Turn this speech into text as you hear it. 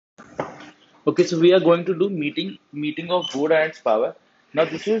Okay, so we are going to do meeting of board and its power. Now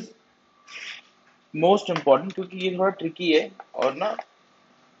this is most important क्योंकि ये थोड़ा tricky है और ना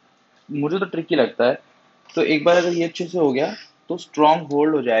मुझे तो ट्रिकी लगता है। तो एक बार अगर ये अच्छे से हो गया तो स्ट्रॉन्ग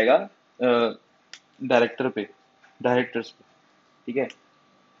होल्ड हो जाएगा डायरेक्टर पे डायरेक्टर्स पे। ठीक है,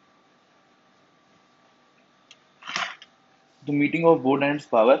 तो meeting of board and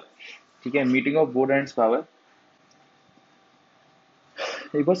power. ठीक है, meeting of board and power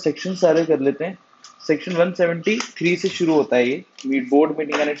एक बार सेक्शन सारे कर लेते हैं। सेक्शन 173 से शुरू होता है ये board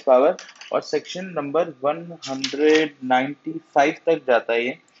meeting and it's power, और सेक्शन नंबर 195 तक जाता है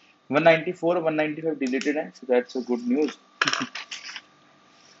ये। 194 और 195 डिलीटेड है, so that's a good news.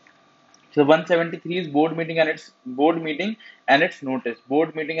 So 173 is board meeting and its notice.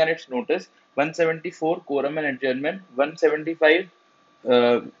 Board meeting and its notice. 174 quorum and adjournment. 175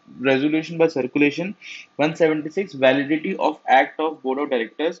 resolution by circulation. 176 validity of act of board of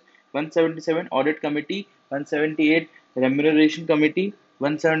directors. 177 audit committee. 178 remuneration committee.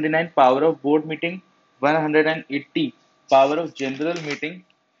 179 power of board meeting. 180 power of general meeting.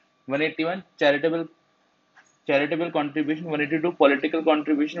 181 charitable contribution, 182 political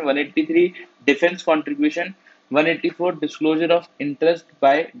contribution, 183 defense contribution, 184 disclosure of interest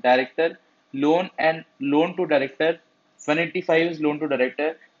by director, loan to director, 185 is loan to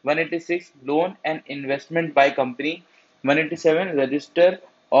director, 186 loan and investment by company, 187 register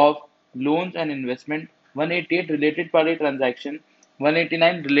of loans and investment, 188 related party transaction,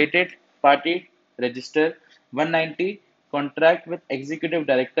 189 related party register, 190 contract with executive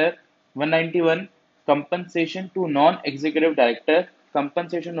director, 191 compensation to non-executive director,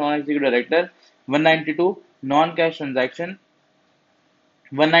 192 non-cash transaction,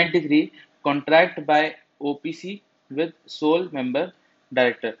 193 contract by OPC with sole member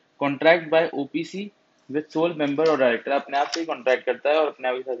director, contract by OPC with sole member और director अपने आप से ही contract करता है और अपने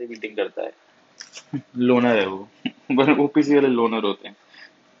आप ही साथ ही मीटिंग करता है। लोनर है वो पर ओपीसी वाले लोनर होते हैं,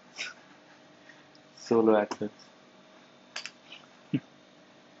 solo actors.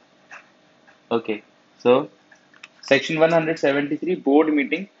 Okay, so Section 173 board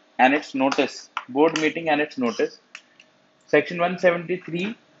meeting and its notice. Board meeting and its notice. Section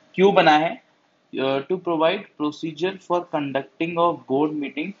 173 क्यों बना है? To provide procedure for conducting of board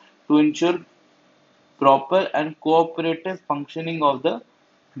meeting to ensure proper and cooperative functioning of the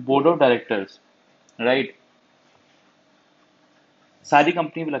board of directors. Right? सारी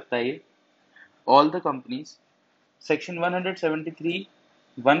company में लगता है ये, all the companies. Section 173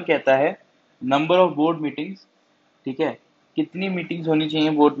 1 कहता है number of board meetings. ठीक है, कितनी मीटिंग्स होनी चाहिए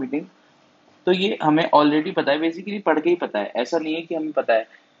बोर्ड मीटिंग। तो ये हमें ऑलरेडी पता है, बेसिकली पढ़ के ही पता है, ऐसा नहीं है कि हमें पता है,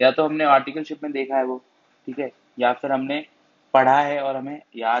 या तो हमने आर्टिकलशिप में देखा है वो, ठीक है, या फिर हमने पढ़ा है और हमें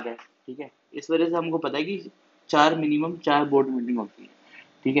याद है। ठीक है, इस वजह से हमको पता है कि मिनिमम 4 बोर्ड मीटिंग होती है।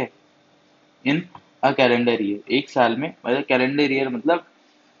 ठीक है, इन अ कैलेंडर ईयर, एक साल में, मतलब कैलेंडर ईयर मतलब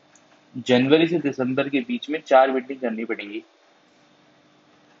जनवरी से दिसंबर के बीच में 4 मीटिंग करनी पड़ेंगी।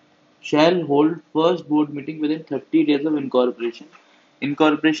 shall hold first board meeting within 30 days of incorporation.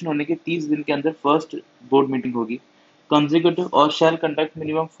 Incorporation होने के 30 दिन के अंदर फर्स्ट बोर्ड मीटिंग होगी। Consecutive or shall conduct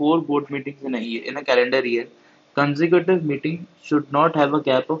minimum 4 board meetings in a calendar year. Consecutive meeting should not have a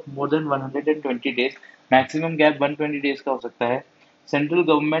gap of more than 120 days. Maximum gap 120 days का हो सकता है। Central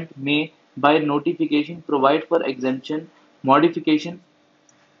government may by notification provide for exemption, modification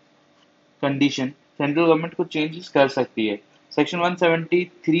condition central government को changes कर सकती है। Section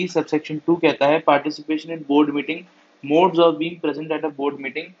 173 subsection 2 कहता है participation in board meeting, modes of being present at a board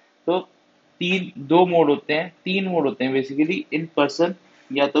meeting. तो दो मोड होते हैं, तीन मोड होते हैं बेसिकली इन पर्सन,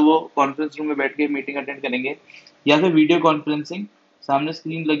 या तो वो कॉन्फ्रेंस रूम में बैठ के मीटिंग अटेंड करेंगे, या फिर वीडियो कॉन्फ्रेंसिंग, सामने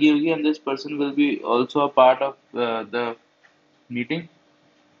स्क्रीन लगी होगी and this person will be also a part of the meeting,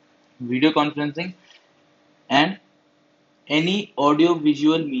 video conferencing and any audio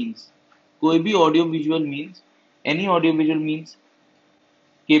visual means, कोई भी audio visual means, any audio visual means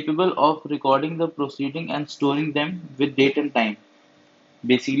capable of recording the proceeding and storing them with date and time।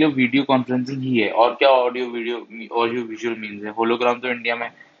 Basically video conferencing ही है, और क्या audio visual means है। Hologram तो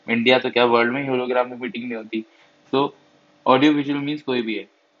India तो क्या वर्ल्ड में ही होलोग्राम में मीटिंग नहीं होती। तो ऑडियो विजुअल मीन्स कोई भी है।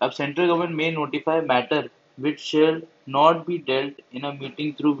 अब सेंट्रल गवर्नमेंट में notify matter which shall not be dealt in a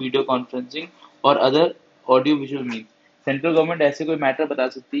meeting through video conferencing और other audio visual means. Central government ऐसे कोई मैटर बता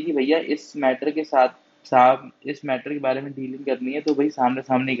सकती है कि भैया इस मैटर के साथ साहब इस मैटर के बारे में डीलिंग करनी है तो भाई सामने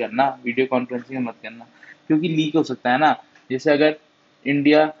सामने ही करना, वीडियो कॉन्फ्रेंसिंग में मत करना, क्योंकि लीक हो सकता है ना। जैसे अगर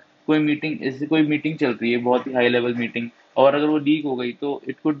इंडिया कोई मीटिंग चल रही है, बहुत ही हाई लेवल मीटिंग, और अगर वो लीक हो गई तो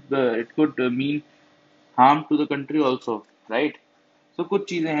it could mean harm to the country also, right. तो कुछ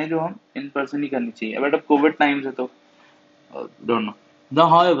चीजें हैं जो हम इन पर्सन ही करनी चाहिए, बट अब कोविड टाइम्स है तो don't know. Now,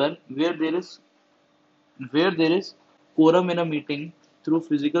 however, where there is quorum in a meeting through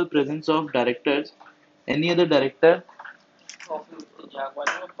physical presence of directors, any other director,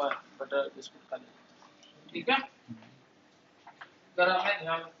 butter biscuit खा ले ठीक है जरा मैं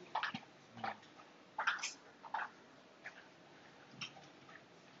ध्यान रखिए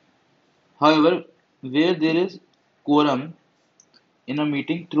however, where there is quorum in a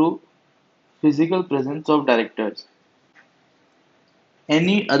meeting through physical presence of directors,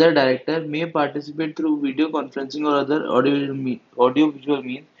 any other director may participate through video conferencing or other audiovisual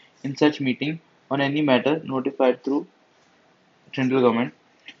means in such meeting on any matter notified through central government.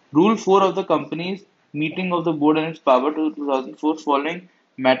 Rule 4 of the Companies Meeting of the Board and its Power to 2004 following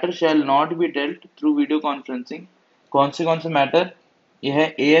matter shall not be dealt through video conferencing. कौन से matter ये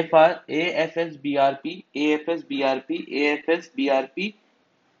है AFR, AFSBRP, AFSBRP, AFSBRP,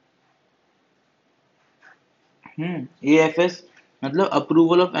 AFS मतलब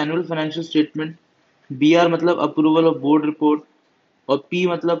approval of annual financial statement, BR मतलब approval of board report और P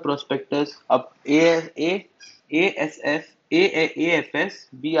मतलब prospectus. अब ASF, AFS,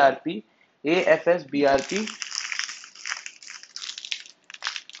 BRP, AFS, BRP,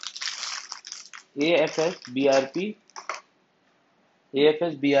 AFS, BRP,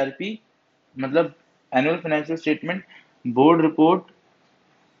 AFS, BRP मतलब annual financial statement, board report,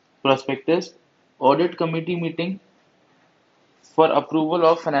 prospectus, audit committee meeting for approval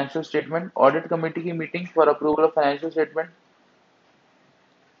of financial statement, audit committee की meeting for approval of financial statement.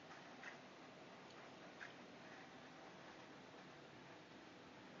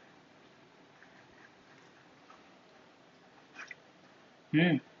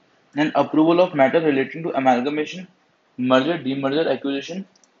 And approval of matter relating to amalgamation, merger, demerger, acquisition,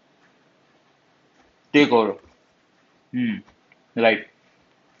 takeover। Right.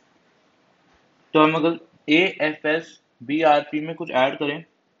 तो हम अगर AFS BRP में कुछ add करें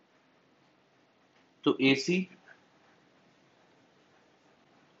तो AC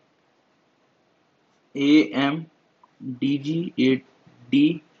AMDGAD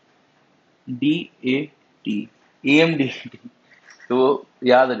AMDAT तो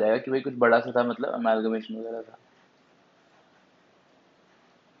याद आ जाएगा कि भाई कुछ बड़ा सा था, मतलब अमेलगमेशन वगैरह था।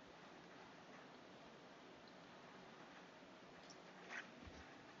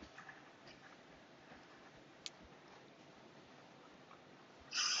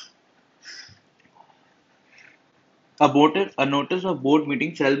 A notice of board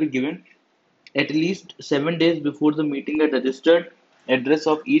meeting shall be given at least 7 days before the meeting at registered address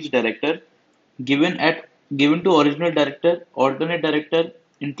of each director, given at given to original director, alternate director,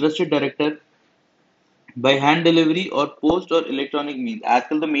 interested director by hand delivery or post or electronic means।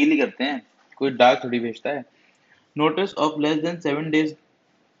 आजकल तो mail ही करते हैं, कोई डाक थोड़ी भेजता है। Notice of less than 7 days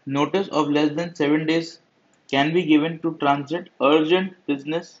Notice of less than 7 days can be given to transit urgent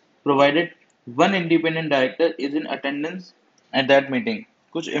business provided one independent director is in attendance at that meeting।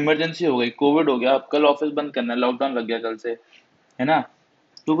 कुछ इमरजेंसी हो गई, कोविड हो गया, अब कल ऑफिस बंद करना है, लॉकडाउन लग गया कल से, है ना,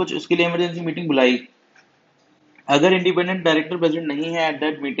 तो कुछ उसके लिए इमरजेंसी मीटिंग बुलाई। अगर इंडिपेंडेंट डायरेक्टर प्रेजेंट नहीं है at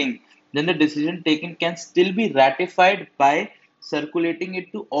that meeting, then the decision taken can still be ratified by circulating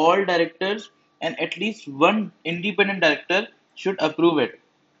it to all directors and at least one independent director should approve it।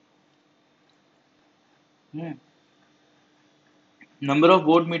 Hmm. Number of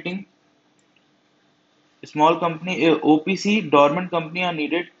board meeting, small company, OPC, dormant company are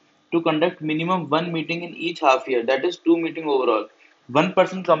needed to conduct minimum one meeting in each half year, that is 2 meeting overall। 1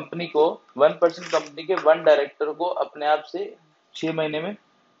 person company के 1 director को अपने आप से 6 महीने में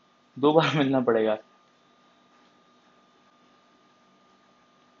 2 बार मिलना पड़ेगा।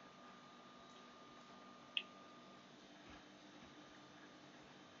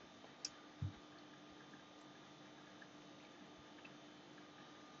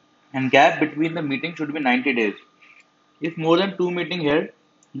 And gap between the meeting should be 90 days। If more than 2 meeting held,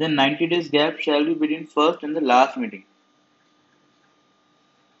 then 90 days gap shall be between first and the last meeting।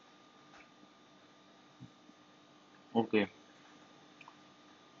 Okay।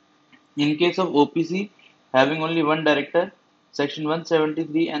 In case of OPC having only one director, section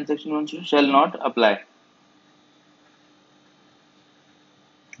 173 and section 1 shall not apply।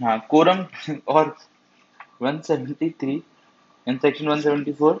 हाँ, quorum और 173 and section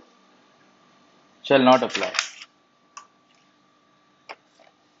 174 shall not apply।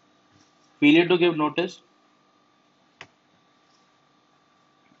 Failure to give notice,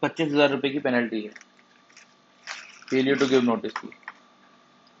 25,000 रुपए की penalty है। Failure to give notice की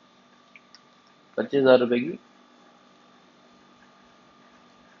 25,000 रुपए की।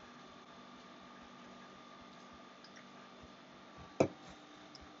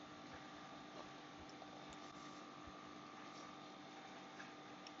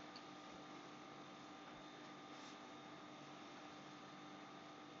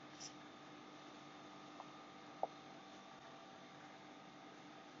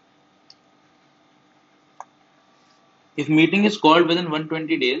 If meeting is called within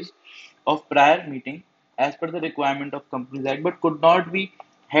 120 days of prior meeting as per the requirement of Companies Act but could not be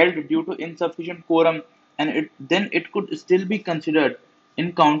held due to insufficient quorum, and then it could still be considered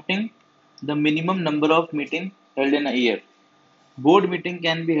in counting the minimum number of meetings held in a year. Board meeting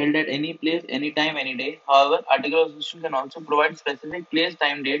can be held at any place, anytime, any day. However, Article of Association can also provide specific place,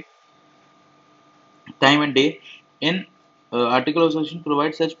 time and day. In Article of Association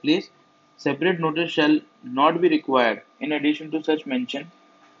provides such place, separate notice shall not be required in addition to such mention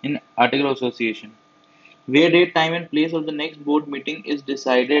in Article of Association. Where date, time and place of the next board meeting is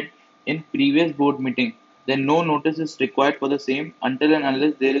decided in previous board meeting, then no notice is required for the same until and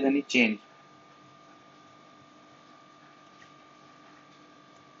unless there is any change.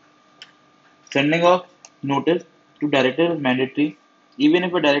 Sending of notice to director is mandatory even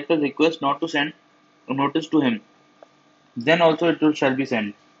if a director requests not to send a notice to him, then also it shall be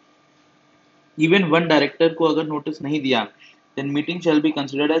sent. Even one director को अगर notice नहीं दिया then meeting shall be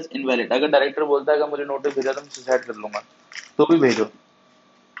considered as invalid. अगर director बोलता है कि मुझे notice भेजा तो मैं सुसाइड कर लूंगा, तो भी भेजो,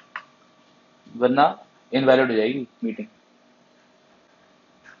 वरना इनवैलिड हो जाएगी meeting.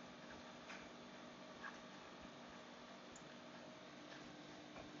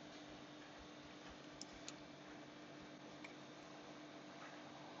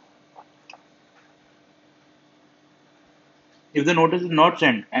 If the notice is not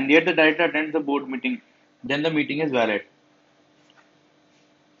sent and yet the director attends the board meeting, then the meeting is valid.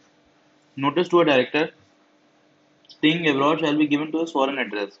 Notice to a director staying abroad shall be given to his foreign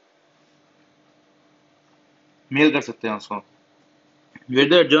address. Mail कर सकते हैं उसको. Where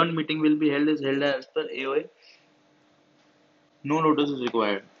the adjourned meeting will be held is held as per AOA. No notice is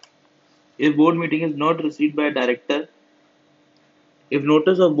required. If board meeting is not received by a director, if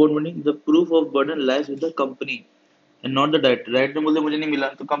notice of board meeting, the proof of burden lies with the company and not the director. Director बोलते मुझे नहीं मिला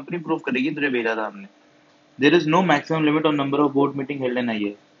तो company proof करेगी तुझे भेजा था हमने. There is no maximum limit on number of board meeting held in a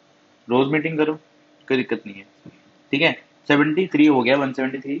year. Rose meeting करो, कोई दिक्कत नहीं है. ठीक है. 73 हो गया.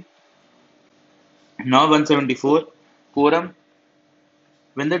 173. Now 174. Quorum.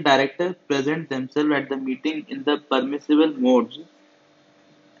 When the director present themselves at the meeting in the permissible modes,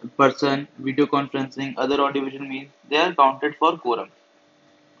 person, video conferencing, other audiovisual means, they are counted for quorum.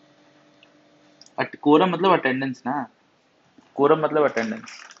 Quorum मतलब attendance ना. Quorum मतलब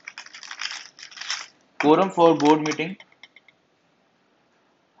attendance. Quorum for board meeting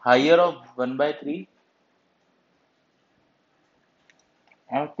higher of 1/3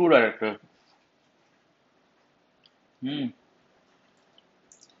 or 2 directors. Hmm.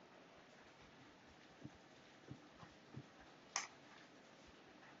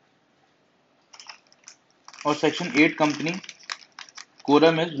 और section 8 company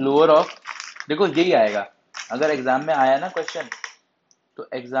quorum is lower of. देखो यही आएगा अगर exam में आया ना क्वेश्चन, तो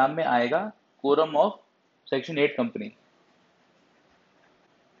एग्जाम में आएगा quorum of section 8 company.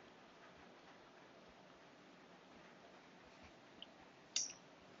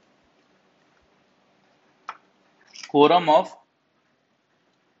 quorum of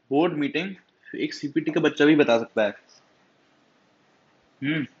board meeting एक सीपीटी का बच्चा भी बता सकता है.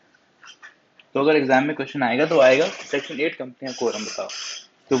 तो अगर एग्जाम में क्वेश्चन आएगा तो आएगा सेक्शन 8 कंपनी का quorum बताओ,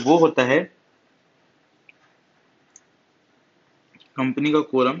 तो वो होता है कंपनी का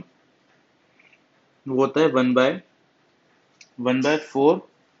quorum, वो होता है 1/4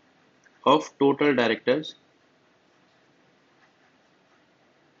 of total directors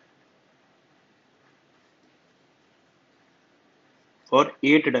or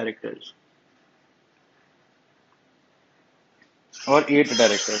 8 directors.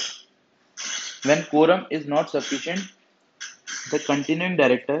 When quorum is not sufficient, the continuing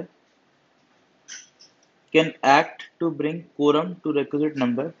director can act to bring quorum to requisite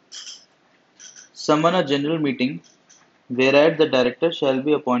number, summon a general meeting whereat the director shall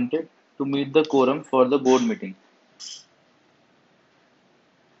be appointed to meet the quorum for the board meeting.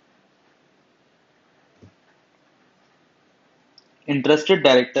 Interested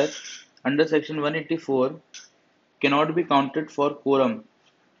director under section 184 cannot be counted for quorum.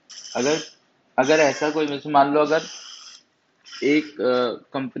 अगर ऐसा कोई, जैसे मान लो अगर एक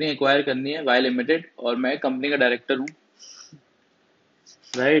company acquire करनी है Y limited और मैं कंपनी का डायरेक्टर हूँ,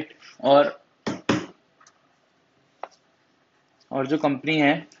 राइट, और जो कंपनी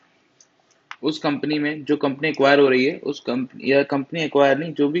है उस कंपनी में जो कंपनी एक्वायर हो रही है उस कंपनी, या कंपनी एक्वायर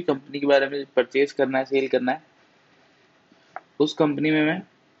नहीं, जो भी कंपनी के बारे में परचेज करना है, सेल करना है, उस कंपनी में मैं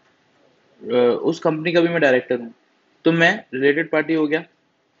उस कंपनी का भी मैं डायरेक्टर हूँ, तो मैं रिलेटेड पार्टी हो गया,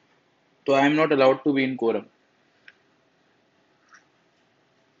 तो I am not allowed to be in quorum.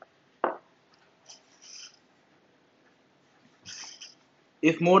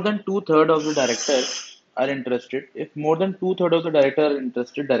 If more than 2/3 of the directors are interested, if more than two-thirds of the director are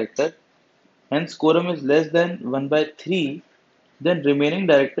interested director, hence quorum is less than 1 by 3, then remaining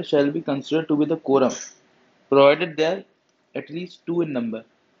directors shall be considered to be the quorum, provided they are at least 2 in number.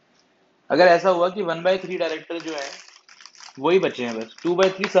 अगर ऐसा हुआ कि 1/3 director जो है वही बचे हैं, बस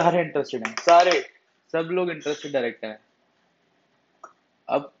 2/3 सारे इंटरेस्टेड हैं, सारे सब लोग इंटरेस्टेड डायरेक्टर हैं।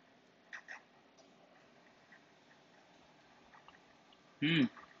 अब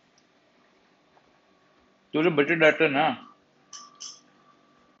तो जो बचे डायरेक्टर ना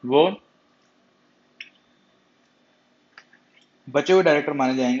वो बचे हुए डायरेक्टर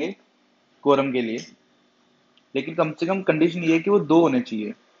माने जाएंगे कोरम के लिए, लेकिन कम से कम कंडीशन ये है कि वो 2 होने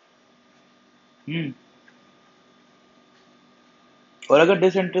चाहिए। हम्म और अगर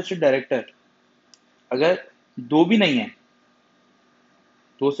डिसइंटरेस्टेड डायरेक्टर अगर 2 भी नहीं है,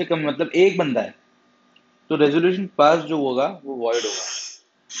 2 से कम मतलब एक बंदा है, तो रेजोल्यूशन पास जो होगा वो वॉइड होगा।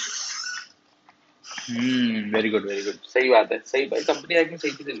 वेरी गुड वेरी गुड, सही बात है, सही बात, कंपनी एक्ट में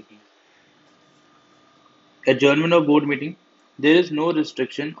सही चीजें लिखी है। Adjournment of board meeting, there is no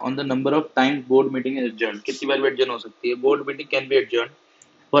restriction on the number of times board meeting is adjourned. कितनी बार भी adjourn हो सकती है। Board meeting can be adjourned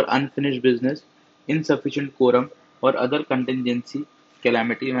for unfinished business, insufficient quorum or other contingency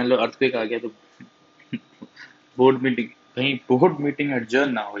calamity। मतलब earthquake आ गया तो board meeting, कहीं board meeting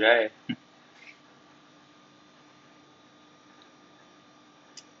adjourn ना हो जाए।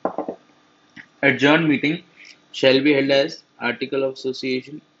 Adjourned meeting shall be held as article of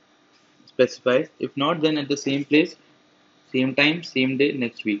association specifies. If not, then at the same place, same time, same day,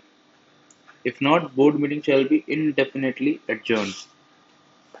 next week. If not, board meeting shall be indefinitely adjourned.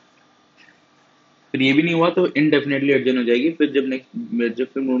 फिर ये भी नहीं हुआ तो indefinitely adjourn हो जाएगी, फिर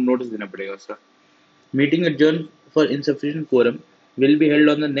फिर नोटिस देना पड़ेगा उसका। Meeting adjourn for insufficient quorum will be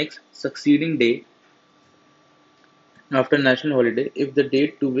held on the next succeeding day after national holiday if the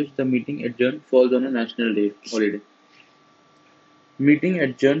date to which the meeting adjourned falls on a national day holiday. Meeting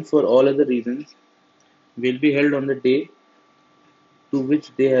adjourned for all other reasons will be held on the day to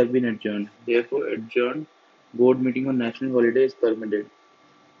which they have been adjourned. Therefore, adjourned board meeting on national holiday is permitted.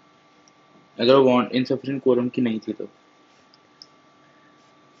 अगर वो insufficient quorum की नहीं थी तो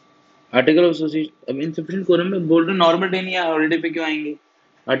article of association, अब insufficient quorum में बोल रहे नॉर्मल डे नहीं है, हॉलिडे पे क्यों आएंगे।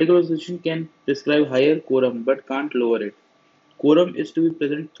 Article of association can prescribe higher quorum but can't lower it. Quorum is to be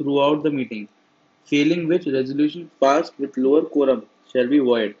present throughout the meeting, failing which resolution passed with lower quorum shall be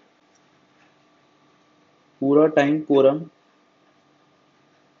void. पूरा time quorum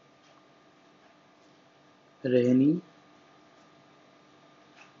रहनी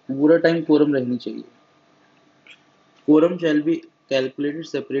पूरा time quorum रहनी चाहिए। Quorum shall be calculated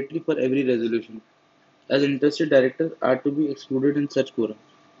separately for every resolution, as interested directors are to be excluded in such quorum.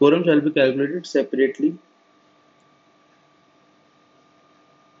 Quorum shall be calculated separately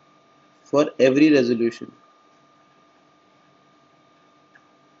for every resolution.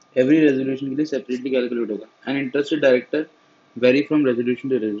 Every resolution के लिए separately calculate होगा. An interested director vary from resolution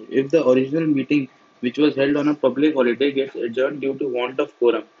to resolution. If the original meeting which was held on a public holiday gets adjourned due to want of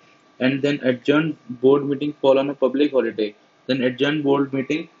quorum, and then adjourned board meeting fall on a public holiday, then adjourned board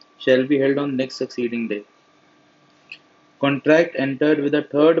meeting shall be held on next succeeding day. Contract entered with a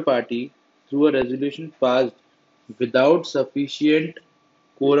third party through a resolution passed without sufficient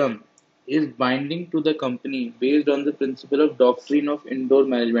quorum is binding to the company based on the principle of doctrine of indoor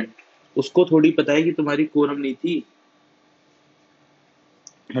management. उसको थोड़ी पता है कि तुम्हारी quorum नहीं थी।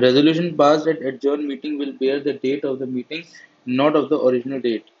 Resolution passed at adjourned meeting will bear the date of the meeting, not of the original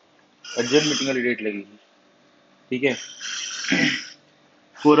date. Adjourned meeting वाली date लगेगी, ठीक है।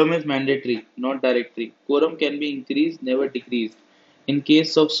 Quorum is mandatory, not directory. Quorum can be increased, never decreased. In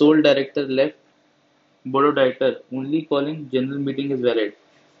case of sole director left, board of director, only calling general meeting is valid.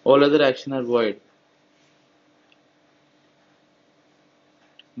 All other action are void.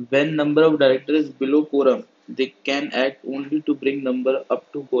 When number of directors is below quorum, they can act only to bring number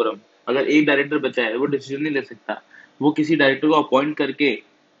up to quorum. अगर एक director बचा है वो decision नहीं ले सकता, वो किसी डायरेक्टर को अपॉइंट करके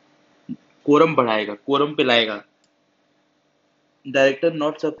quorum बढ़ाएगा, quorum पे लाएगा। Director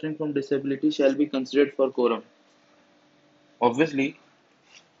not suffering from disability shall be considered for quorum. Obviously,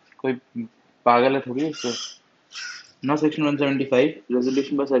 कोई पागल है थोड़ी उसको। Now section 175,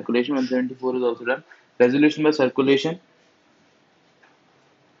 resolution by circulation 174 is also done. Resolution by circulation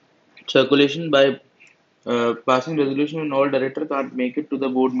by passing resolution when all director can't make it to the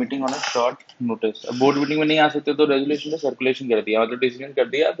board meeting on a short notice. अब board meeting में नहीं आ सकते तो resolution में circulation कर दिया, मतलब decision कर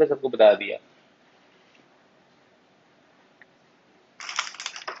दिया, फिर सबको बता दिया।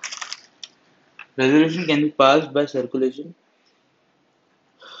 Resolution can be passed by circulation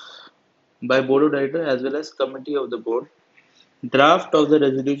by board of director as well as committee of the board. Draft of the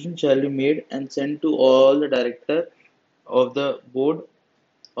resolution shall be made and sent to all the director of the board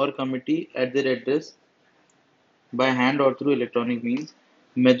or committee at their address by hand or through electronic means.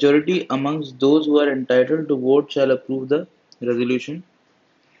 Majority amongst those who are entitled to vote shall approve the resolution.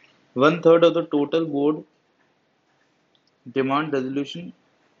 One third of the total board demand resolution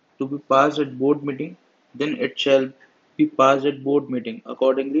to be passed at board meeting, then it shall be passed at board meeting,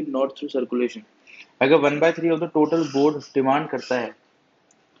 accordingly not through circulation. अगर 1/3 of the total board demand करता है,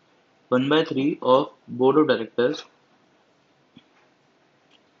 1/3 of board of directors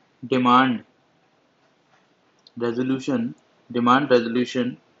demand resolution resolution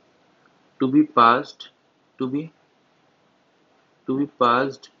to be passed to be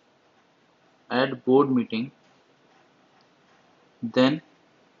passed at board meeting, then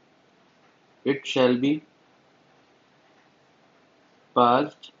it shall be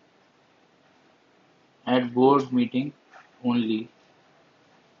passed at board meeting only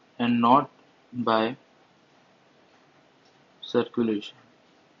and not by circulation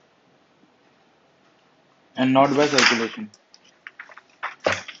and not by circulation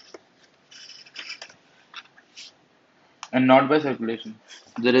and not by circulation.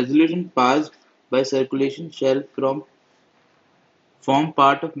 The resolution passed by circulation shall form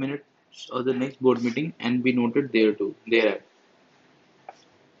part of minutes of the next board meeting and be noted thereat.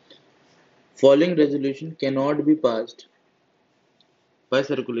 Following resolution cannot be passed by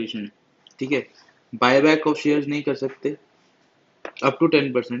circulation. ठीक है, buyback of shares नहीं कर सकते up to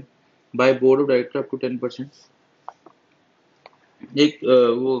 10% by board of director up to 10%. एक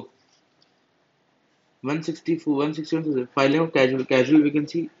वो 161 filing of casual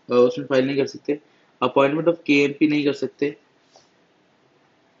vacancy उसमें file नहीं कर सकते. अपॉइंटमेंट ऑफ केएमपी नहीं कर सकते.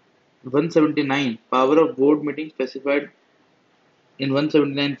 179 power of board meeting specified in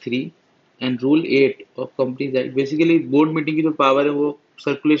 179(3) and rule 8 of companies act. Basically board meeting की जो पावर है वो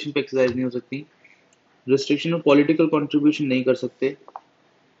सर्कुलेशन पे एक्सरसाइज नहीं हो सकती. रिस्ट्रिक्शन ऑफ पॉलिटिकल कंट्रीब्यूशन नहीं कर सकते.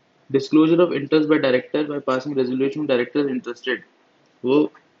 Disclosure of interest by director by passing resolution director interested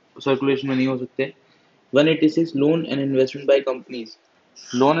वो सर्कुलेशन में नहीं हो सकते. 186 loan and investment by companies.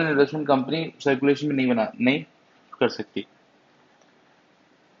 Loan and investment company circulation में नहीं कर सकती.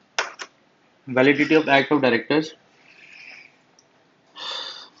 Validity of act of directors.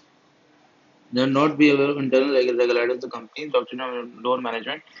 They will not be aware of internal irregularities of the company, doctrine of loan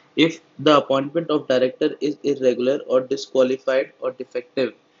management. If the appointment of director is irregular or disqualified or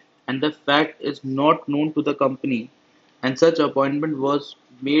defective, and the fact is not known to the company, and such appointment was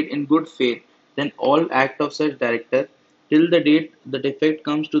made in good faith, then all act of such director till the date the defect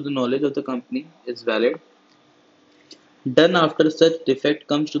comes to the knowledge of the company is valid. Done after such defect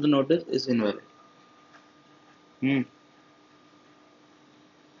comes to the notice is invalid. Hmm.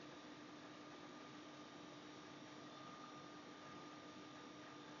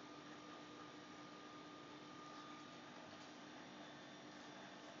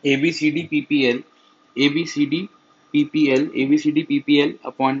 ABCD PPL, ABCD PPL, ABCD PPL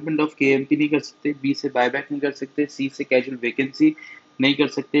appointment of KMP नहीं कर सकते. B से buyback नहीं कर सकते. C से casual vacancy नहीं कर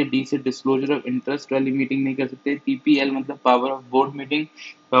सकते. D से डिस्क्लोजर ऑफ इंटरेस्ट वाली मीटिंग नहीं कर सकते. PPL मतलब power of board meeting,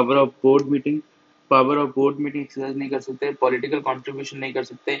 power of board meeting, power of board meeting exercise नहीं कर सकते. पॉलिटिकल कंट्रीब्यूशन नहीं कर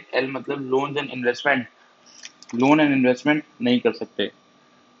सकते. L मतलब loan and investment, loan and investment नहीं कर सकते.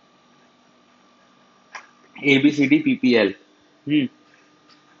 ABCD PPL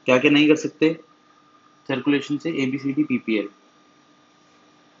क्या क्या नहीं कर सकते सर्कुलेशन से. ABCD PPL.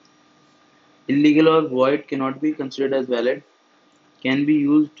 Illegal or void cannot be considered as valid. Can be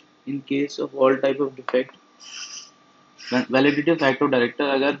used in case of all type of defect. Validity of act of director.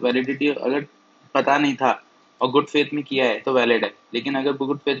 अगर वैलिडिटी अगर पता नहीं था और गुड फेथ में किया है तो वैलिड है. लेकिन अगर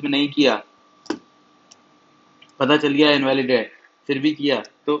गुड फेथ में नहीं किया, पता चल गया इनवैलिड है, फिर भी किया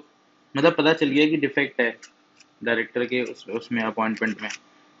तो मतलब पता चल गया कि डिफेक्ट है डायरेक्टर के उसमें अपॉइंटमेंट में,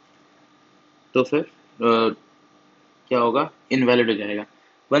 तो फिर क्या होगा, इनवैलिड हो जाएगा.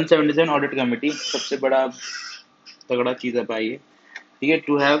 177 ऑडिट कमेटी सबसे बड़ा तगड़ा चीज है भाई ये. ठीक है,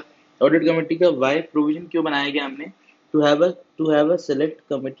 टू हैव ऑडिट कमेटी का वाई प्रोविजन क्यों बनाया गया हमने. To have a select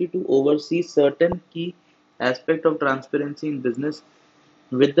committee to oversee certain की aspect of transparency in business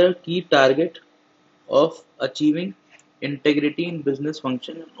with the key target of achieving integrity in business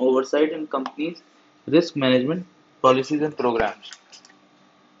function and oversight in companies' risk management policies and programs.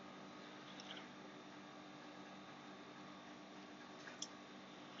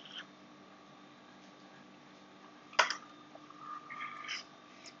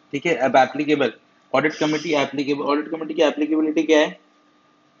 ठीक है, अब applicable audit committee की applicability क्या है,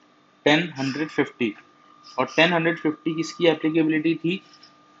 10(150). और 10(150) किसकी applicability थी,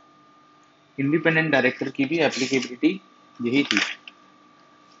 इंडिपेंडेंट डायरेक्टर की भी एप्लीकेबिलिटी यही थी।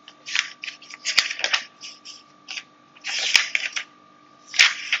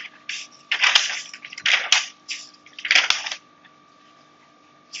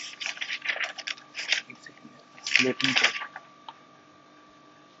 Let me check.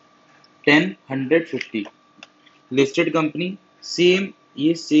 10, 100, 50 listed company same,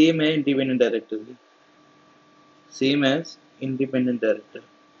 ये सेम है इंडिपेंडेंट डायरेक्टर की, same as independent director,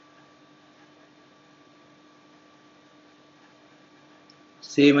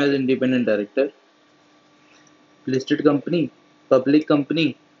 same as independent director. Listed company, public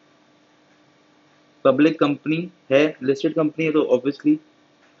company, public company है, लिस्टेड कंपनी है तो ऑब्वियसली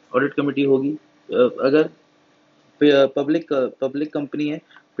ऑडिट कमेटी होगी। अगर पब्लिक कंपनी है,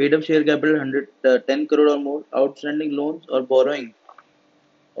 paid up share capital 110 crore और मोर, आउटस्टैंडिंग लोन्स और बोरोइंग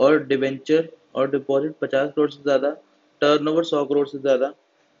और डिवेंचर और डिपॉजिट 50 करोड़ से ज्यादा, टर्नओवर 100 करोड़ से ज्यादा,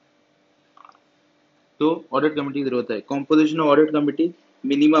 तो ऑडिट कमेटी की जरूरत है। Composition of audit committee,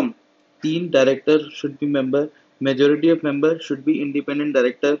 minimum 3 director should be member, majority of member should be independent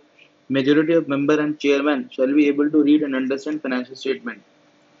director, majority of member and chairman shall be able to read and understand financial statement,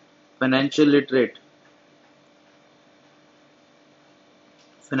 financial literate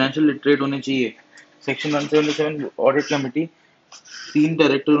होने चाहिए। Section 177 audit committee, 3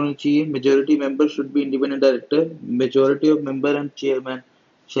 director होने चाहिए, majority member should be independent director, majority of member and chairman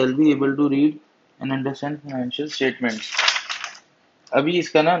shall be able to read and understand financial statements. अभी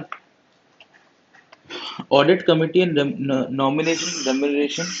इसका ना audit committee and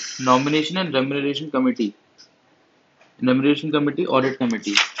nomination and remuneration committee, audit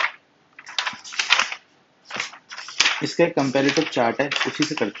committee, इसका एक comparative chart है, उसी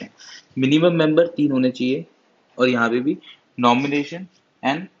से करते हैं। मिनिमम मेंबर 3 होने चाहिए और यहाँ पे भी नॉमिनेशन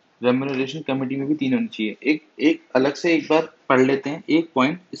एंड रेम्युनरेशन कमेटी में भी 3 होने चाहिए। एक अलग से एक बार पढ़ लेते हैं एक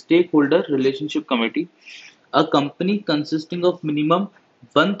point, stakeholder relationship committee, a company consisting of minimum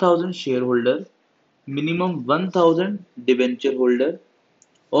 1000 shareholder, minimum 1000 debenture holder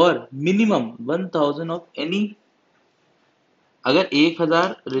और मिनिमम 1000 ऑफ एनी, अगर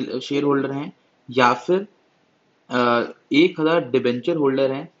 1000 शेयर होल्डर हैं या फिर 1000 डिबेंचर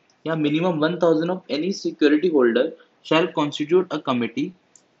होल्डर हैं या minimum 1000 of any security holder shall constitute a committee,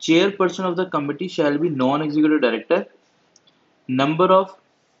 chairperson of the committee shall be non executive director, number of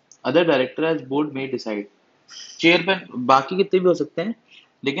other director as board में decide. Chairman बाकी कितने भी हो सकते हैं,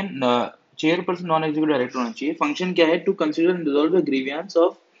 लेकिन चेयरपर्सन नॉन एग्जीक्यूटिव डायरेक्टर होना चाहिए। फंक्शन क्या है, to consider and resolve the grievance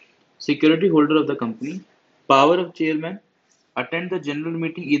of security holder of the company, power of chairman, attend the general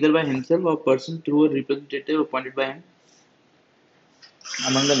meeting either by himself or person through a representative appointed by him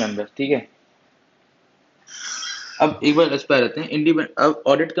among the members। ठीक है, अब एक बार इस पर आते हैं independent. अब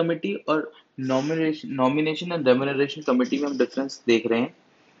ऑडिट कमेटी और नॉमिनेशन एंड रेम्युनरेशन कमेटी में हम डिफरेंस देख रहे हैं।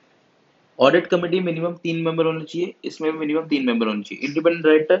 ऑडिट कमेटी मिनिमम 3 मेंबर होने चाहिए, इसमें मिनिमम 3 मेंबर होने चाहिए। Independent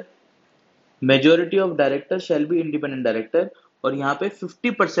director, majority of director shall be independent director, और यहाँ पे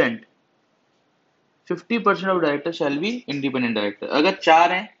 50% of director shall be independent director. अगर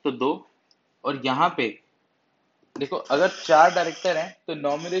 4 हैं तो 2, और यहाँ पे देखो अगर 4 डायरेक्टर हैं तो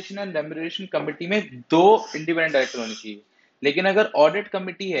नॉमिनेशन एंड रेम्युनरेशन कमेटी में 2 इंडिपेंडेंट डायरेक्टर होने चाहिए, लेकिन अगर ऑडिट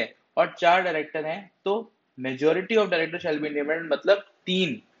कमेटी है और 4 डायरेक्टर हैं तो majority of director shall be independent, मतलब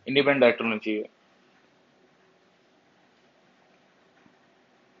 3 इंडिपेंडेंट डायरेक्टर होने चाहिए।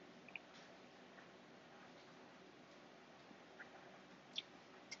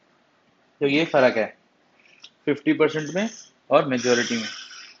 तो ये फर्क है 50% में और मेजोरिटी में।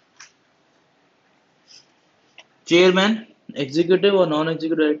 चेयरमैन एग्जीक्यूटिव और नॉन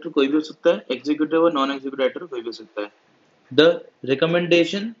एग्जीक्यूटिव डायरेक्टर कोई भी हो सकता है, एग्जीक्यूटिव और नॉन एग्जीक्यूटिव डायरेक्टर कोई भी हो सकता है। The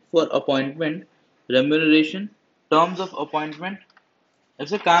recommendation for appointment, remuneration, terms of appointment,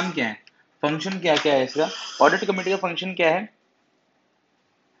 ऐसे काम क्या है, फंक्शन क्या क्या है इसका। ऑडिट कमेटी का फंक्शन क्या है,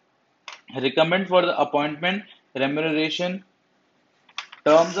 recommend for the appointment, remuneration,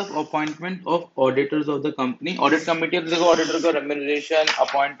 terms of appointment of auditors of the company. Audit committee अब देखो ऑडिटर का remuneration,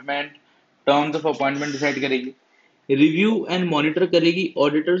 appointment, terms of appointment decide करेगी, रिव्यू एंड मॉनिटर करेगी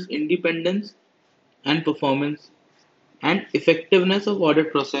auditors independence and performance and effectiveness of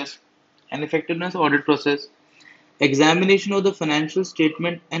audit process, examination of the financial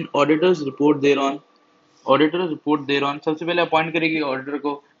statement and auditors report thereon। सबसे पहले appoint करेगी auditor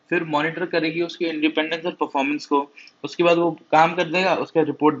को, फिर मॉनिटर करेगी उसके इंडिपेंडेंस और परफॉर्मेंस को, उसके बाद वो काम कर देगा, उसका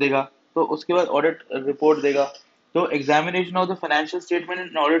रिपोर्ट देगा, तो उसके बाद ऑडिट रिपोर्ट देगा। तो examination of the financial statement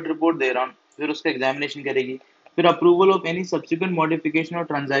and audit report देयरऑन, फिर उसका एग्जामिनेशन करेगी, फिर approval of any subsequent modification और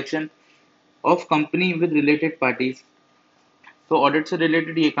transaction of company with related parties. तो ऑडिट से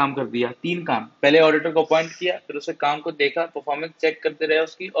रिलेटेड ये काम कर दिया, 3 काम, पहले ऑडिटर को अपॉइंट किया, फिर उसके काम को देखा, परफॉर्मेंस चेक करते रहे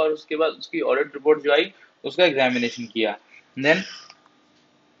उसकी, और उसके बाद उसकी ऑडिट रिपोर्ट जो आई उसका एग्जामिनेशन किया। Then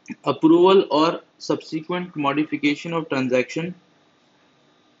approval or subsequent modification of transaction,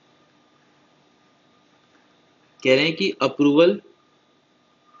 कह रहे हैं कि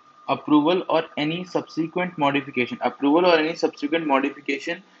approval or any subsequent modification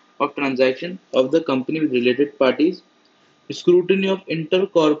of transaction of the company with related parties, scrutiny of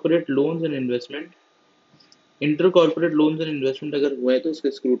intercorporate loans and investment, intercorporate loans and investment अगर हुआ है तो उसका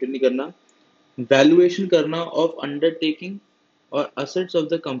scrutiny करना, valuation करना of undertaking or assets of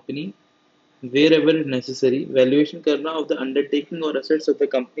the company wherever necessary, valuation करना of the undertaking or assets of the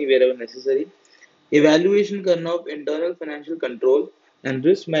company wherever necessary, evaluation करना of internal financial control and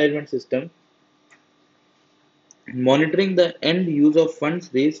risk management system, monitoring the end use of funds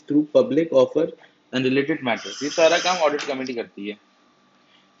raised through public offer and related matters, ये सारा काम audit committee करती है।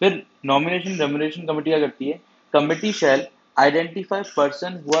 फिर nomination remuneration committee क्या करती है? Committee shell identify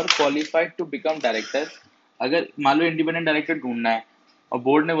person who are qualified to become director. अगर मान लो इंडिपेंडेंट डायरेक्टर ढूंढना है और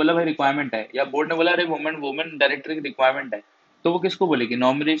बोर्ड ने बोला भाई रिक्वायरमेंट है, या बोर्ड ने बोला अरे वुमेन वुमेन डायरेक्टर की रिक्वायरमेंट है, तो वो किसको बोलेगी?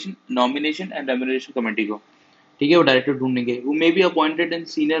 नॉमिनेशन एंड रेम्युनरेशन कमेटी को। ठीक है, वो डायरेक्टर ढूंढेंगे। Who may be appointed in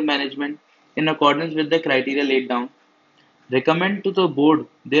senior management in accordance with the criteria laid down, recommend to the board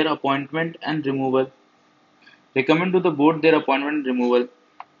their appointment and removal, recommend to the board their appointment and removal,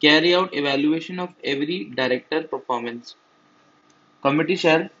 carry out evaluation of every director performance. Committee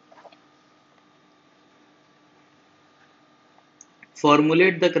shall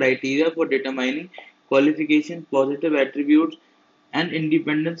formulate the criteria for determining qualification, positive attributes, and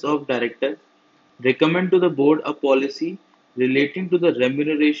independence of director. Recommend to the board a policy relating to the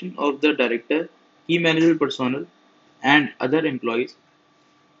remuneration of the director, key managerial personnel, and other employees.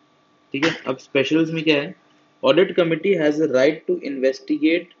 ठीक है, अब specials में क्या है? Audit committee has a right to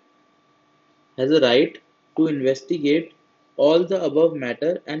investigate all the above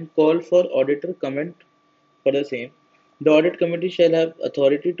matter and call for auditor comment for the same. The audit committee shall have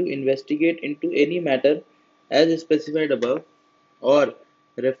authority to investigate into any matter as specified above or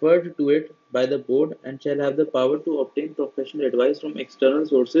referred to it by the board, and shall have the power to obtain professional advice from external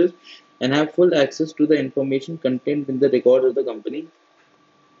sources and have full access to the information contained in the records of the company.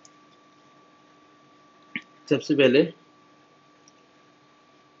 सबसे पहले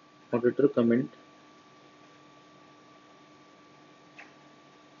auditor comment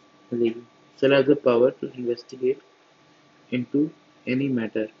shall have the power to investigate into any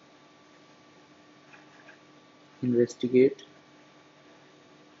matter, investigate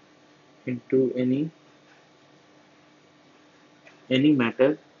into any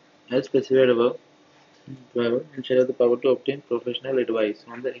matter as specified above, and shall have the power to obtain professional advice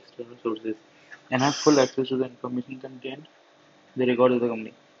from the external sources and have full access to the information contained in the record of the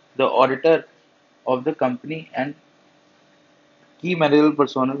company. The auditor of the company and key managerial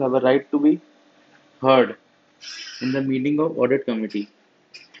personnel have a right to be heard in the meeting of audit committee,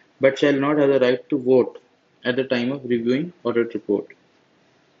 but shall not have the right to vote at the time of reviewing audit report.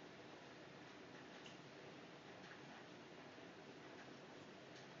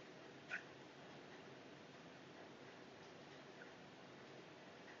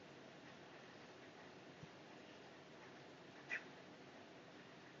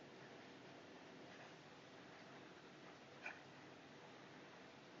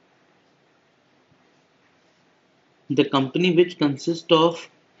 The company which consists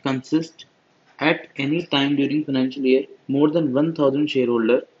at any time during financial year more than 1,000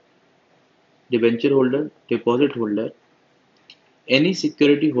 shareholder, debenture holder, deposit holder, any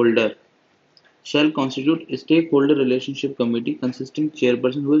security holder shall constitute a stakeholder relationship committee consisting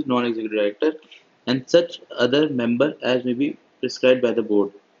chairperson who is non-executive director and such other member as may be prescribed by the board.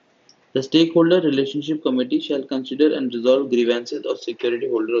 The stakeholder relationship committee shall consider and resolve grievances of security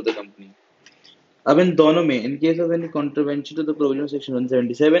holder of the company. अब इन दोनों में in case of any contravention to the provision of section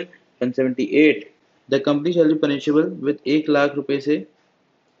 177 178 the company shall be punishable with 1,00,000 रुपए से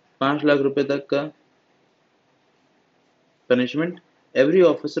 5,00,000 रुपए तक का punishment. Every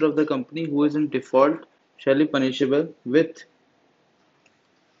officer of the company who is in default shall be punishable with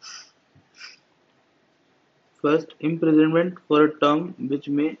first imprisonment for a term which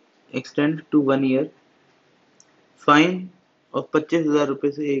may extend to 1 year, fine of 25,000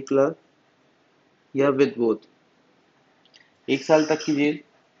 रुपए से 1,00,000 या with both, 1 साल तक की जेल,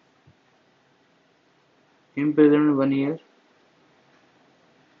 imprisonment 1 year,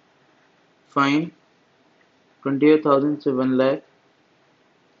 fine 28,000 से 1,00,000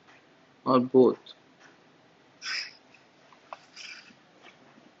 or both.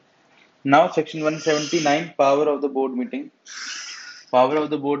 Now section 179, power of the board meeting. Power of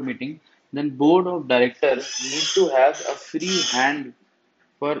the board meeting. Then board of directors need to have a free hand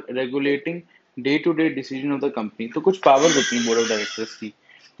for regulating day to day decision of the company. तो कुछ powers होती हैं board of directors की,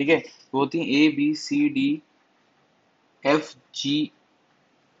 ठीक है, वो होती हैं ABCDFGO।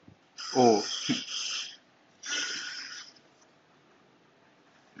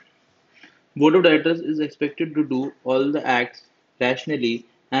 Board of Directors is expected to do all the acts rationally,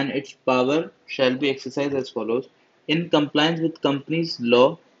 and its power shall be exercised as follows: in compliance with company's law,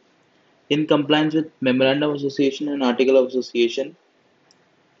 in compliance with Memorandum of Association and Article of Association,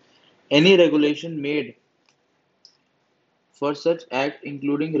 any regulation made for such act,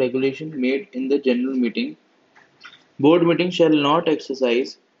 including regulation made in the general meeting, board meeting shall not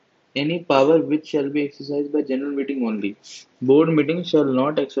exercise any power which shall be exercised by general meeting only. Board meeting shall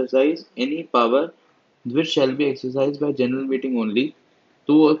not exercise any power which shall be exercised by general meeting only।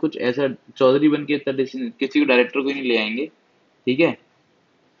 तो वो कुछ ऐसा चौधरी बन के इतना decision किसी को director को ही नहीं ले आएंगे, ठीक है।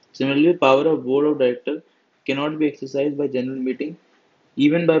 Similarly, power of board of director cannot be exercised by general meeting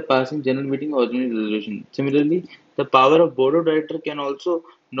even by passing general meeting ordinary resolution. Similarly, the power of board of director can also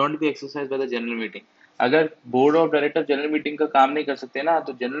not be exercised by the general meeting. अगर board of director general meeting का काम नहीं कर सकते ना,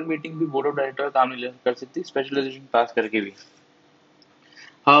 तो general meeting भी board of director का काम नहीं कर सकती स्पेशल रेजोल्यूशन पास करके भी।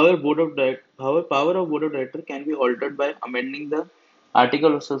 However, power of board of director can be altered by amending the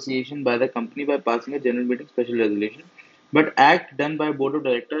article of association by the company by passing a general meeting special resolution. But act done by board of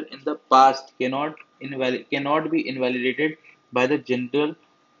director in the past cannot be invalidated by the general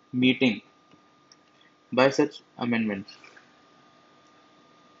meeting by such amendments।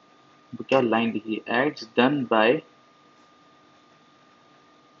 तो क्या line लिखी है, acts done by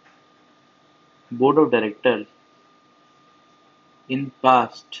board of director in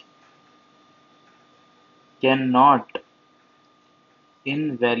past cannot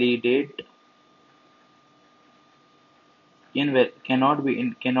invalidate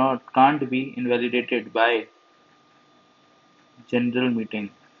can't be invalidated general meeting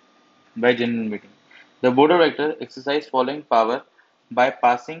by general meeting. The board of directors exercise following power by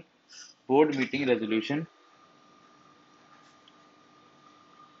passing board meeting resolution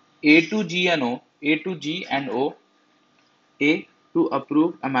A to G and O, A to G and O. A to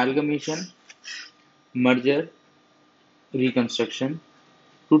approve amalgamation, merger, reconstruction,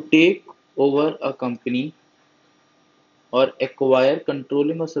 to take over a company or acquire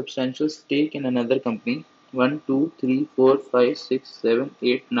controlling or substantial stake in another company। 1 2 3 4 5 6 7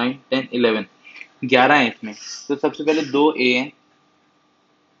 8 9 10 11 11 है इसमें। तो सबसे पहले दो ए हैं,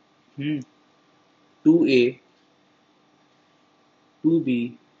 2A 2B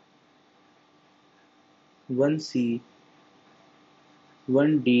 1C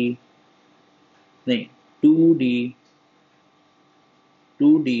 1D नहीं 2D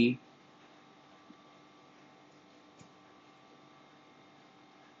 2D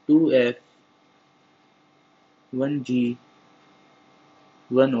 2F 1G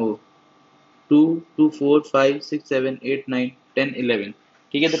 1O 2 2 4 5 6 7 8 9 10 11।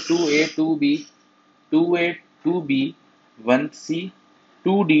 ठीक है, तो 2A 2B 2A 2B 1C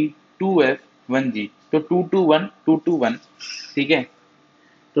 2D 2F 1G, तो 2 2 1 2 2 1, ठीक है।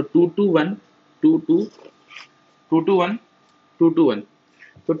 तो 2 2 1 2 2 2 2 1 2 2 1।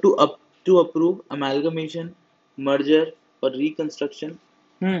 So to approve amalgamation, merger or reconstruction,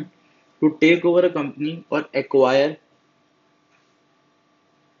 to take over a company or acquire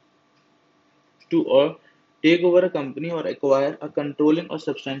take over a company or acquire a controlling or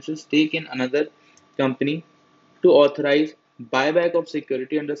substantial stake in another company, to authorize buyback of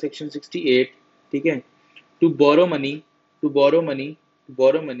security under section 68, ठीक है, to borrow money, to borrow money,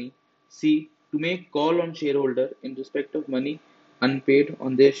 C, to make call on shareholder in respect of money unpaid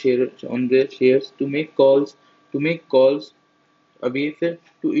on their shares, to make calls away, फिर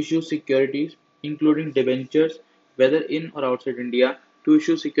to issue securities including debentures whether in or outside India, to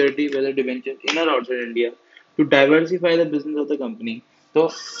issue security whether debentures in or outside India, to diversify the business of the company। तो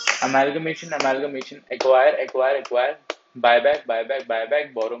amalgamation, acquire, buyback,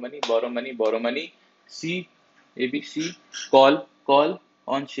 borrow money, C, ABC, call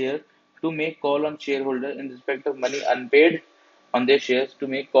on share, to make call on shareholder in respect of money unpaid on their shares, to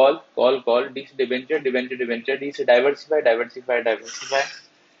make call, D, debenture, D, diversify,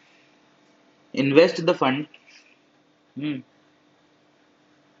 invest hmm,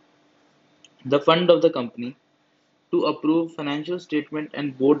 the fund of the company, to approve financial statement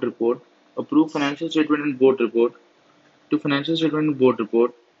and board report, to financial statement and board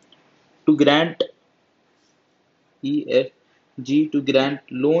report, to grant EFG, to grant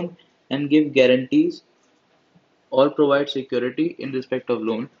loan and give guarantees or provide security in respect of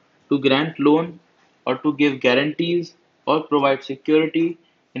loan, to grant loan or to give guarantees or provide security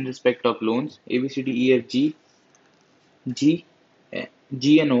in respect of loans, ABCDEFG, G,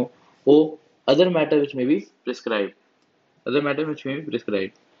 G and O, other matter which may be prescribed. Other matter which may be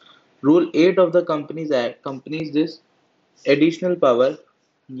prescribed. Rule 8 of the Companies Act companies this additional power.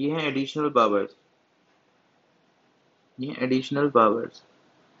 ये हैं additional powers. ये additional powers.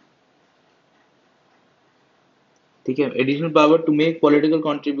 ठीक है, additional power to make political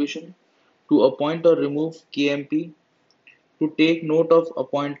contribution, to appoint or remove KMP, to take note of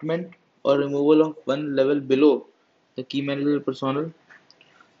appointment or removal of one level below the key managerial personnel,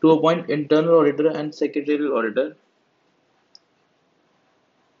 to appoint internal auditor and secretarial auditor,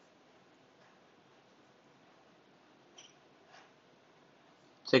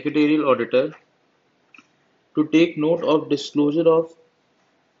 to take note of disclosure of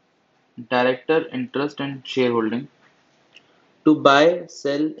director interest and shareholding, to buy,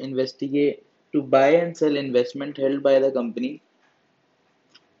 sell, investigate, to buy and sell investment held by the company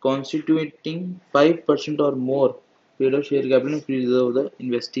constituting 5% or more paid of share capital in free reserve of the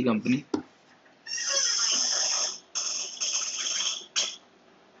investee company.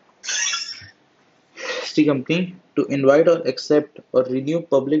 Investee company to invite or accept or renew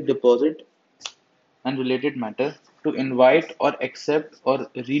public deposit and related matter, to invite or accept or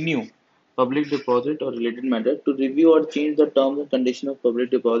renew public deposit or related matter, to review or change the terms and conditions of public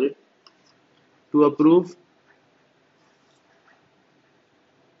deposit, to approve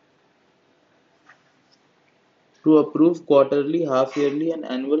quarterly, half-yearly, and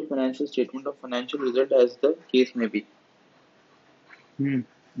annual financial statement of financial result as the case may be.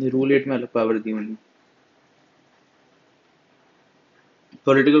 ये rule 8 में अलग power दी उन्होंने.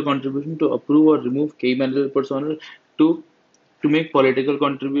 Political contribution to approve or remove key managerial personnel, to make political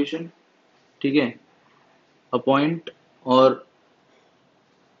contribution, ठीक है, appoint or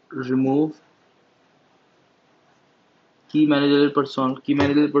remove key managerial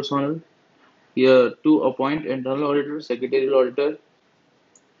personnel, yeah, to appoint internal auditor, secretarial auditor,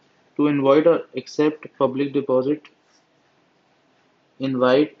 to invite or accept public deposit,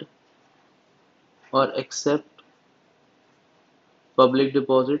 invite or accept public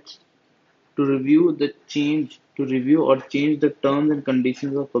deposits, to review or change the terms and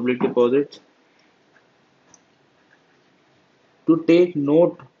conditions of public deposits, to take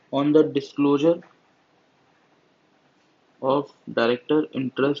note on the disclosure of director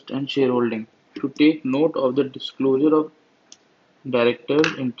interest and shareholding, to take note of the disclosure of director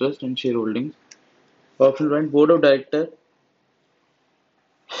interest and shareholding. Option 1, board of director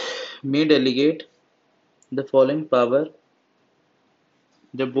may delegate the following power.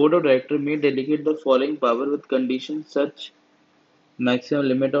 The board of director may delegate the following power with conditions such: maximum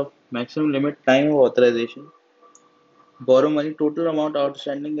limit time of authorization, borrow money total amount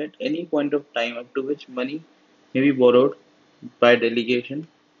outstanding at any point of time up to which money may be borrowed by delegation,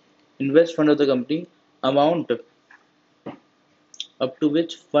 invest fund of the company, amount up to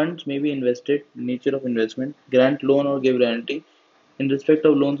which funds may be invested, nature of investment, grant loan or give guarantee in respect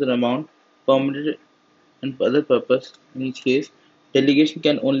of loans and amount, permitted and other purpose. In each case, delegation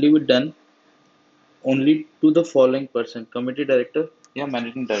can only be done only to the following person: committee director या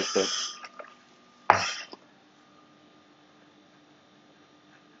managing director.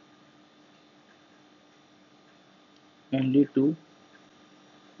 Only to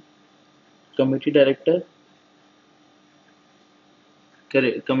committee director,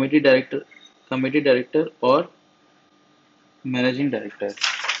 committee director और managing director.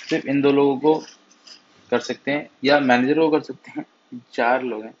 सिर्फ इन दो लोगों को कर सकते हैं, या मैनेजर को कर सकते हैं, 4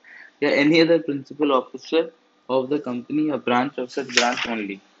 लोग हैं, या any other principal officer of the company या branch of such branch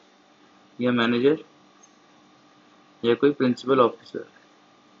only, या मैनेजर या कोई प्रिंसिपल ऑफिसर.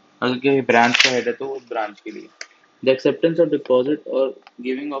 अगर किसी ब्रांच का हेड है तो उस ब्रांच के लिए. द एक्सेप्टेंस ऑफ डिपॉजिट और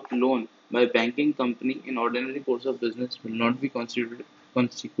giving of loan by banking company in ordinary course of business will not be constituted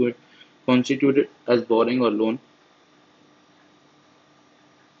as borrowing or loan.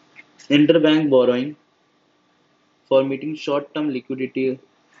 Interbank borrowing for meeting short-term liquidity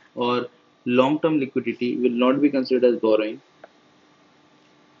or long-term liquidity will not be considered as borrowing.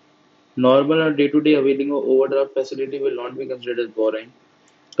 Normal or day-to-day availing of overdraft facility will not be considered as borrowing.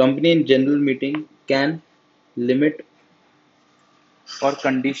 Company in general meeting can limit or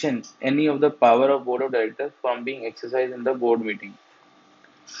condition any of the power of board of directors from being exercised in the board meeting.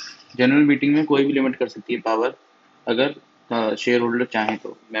 General meeting में कोई भी limit कर सकती है power, अगर share holder चाहे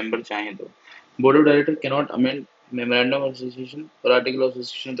तो, member चाहे तो. Board of director can not amend memorandum of association और article of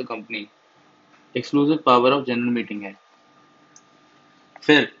association of the company. Exclusive power of general meeting है.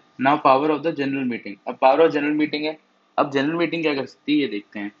 फिर now power of the general meeting. अब पावर ऑफ जनरल मीटिंग है. अब general meeting क्या कर सकती है ये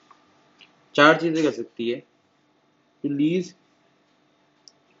देखते हैं. 4 चीजें कर सकती है: to lease,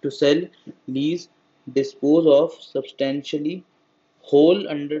 to sell, lease, dispose of substantially whole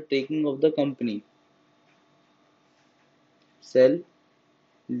undertaking of the company, sell,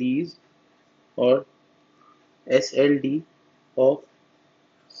 lease, or SLD of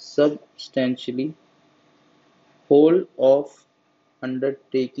substantially whole of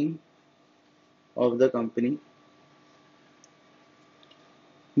undertaking of the company.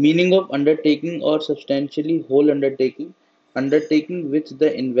 Meaning of undertaking or substantially whole undertaking: undertaking which the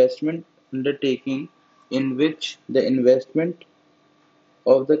investment undertaking in which the investment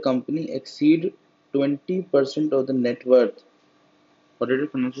of the company exceed 20% of the net worth.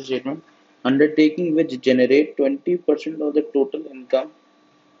 Audited financial statement: undertaking which generate 20% of the total income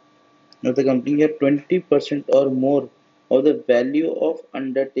of the company या 20% or more of the value of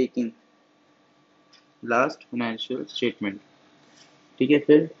undertaking. Last financial statement. ठीक है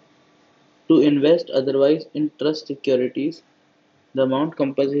फिर to invest otherwise in trust securities, the amount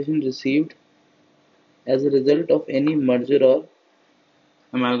compensation received as a result of any merger or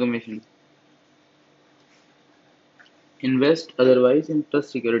amalgamation. Invest otherwise in trust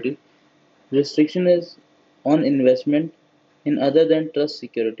securities. Restriction is on investment in other than trust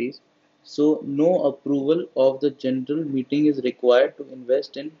securities, so no approval of the general meeting is required to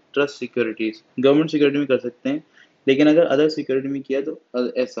invest in trust securities. Government security में कर सकते हैं, लेकिन अगर other security में किया तो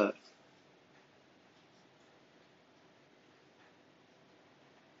SR.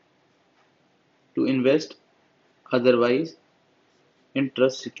 To invest otherwise in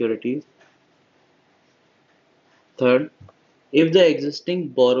trust securities. Third, if the existing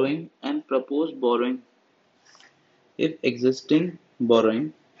borrowing and proposed borrowing, if existing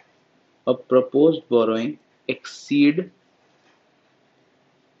borrowing or proposed borrowing exceed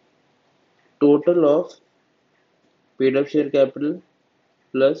total of paid up share capital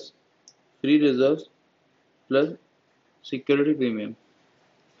plus free reserves plus security premium.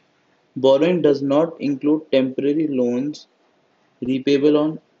 Borrowing does not include temporary loans repayable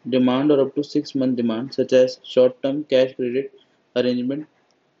on demand or up to 6-month demand, such as short-term cash credit arrangement,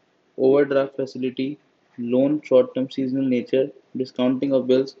 overdraft facility, loan short-term seasonal nature, discounting of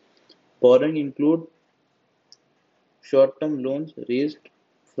bills. Borrowing include short-term loans raised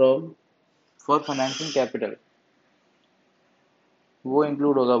from for financing capital, वो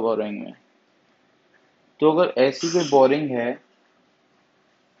include होगा borrowing में. तो अगर ऐसी कोई boring है,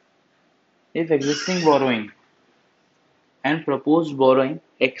 if existing borrowing and proposed borrowing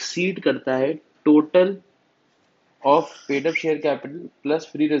exceed करता है total of paid up share capital plus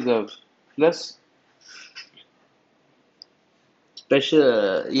free reserve plus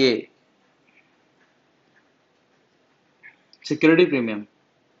special ये security premium,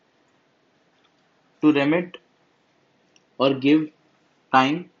 to remit or give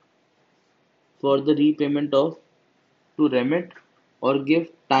time for the repayment of to remit or give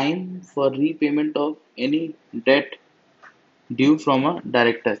time for repayment of any debt due from a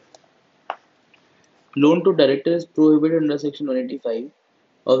director. Loan to director is prohibited under Section 185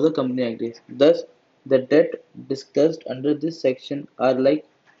 of the Company Act. Thus, the debt discussed under this section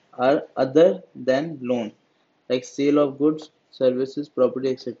are other than loan, like sale of goods, services, property,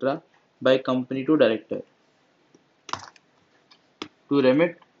 etc., by company to director. To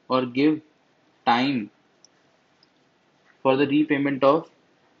remit or give time for the repayment of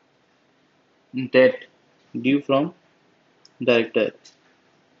debt due from director.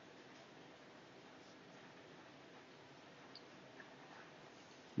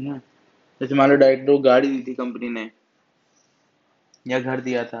 ना, जैसे मान लो director को गाड़ी दी थी company ने या घर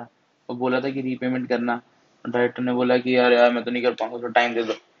दिया था और बोला था कि रीपेमेंट करना, और डायरेक्टर ने बोला कि यार यार मैं तो नहीं कर पाऊंगा, तो टाइम दे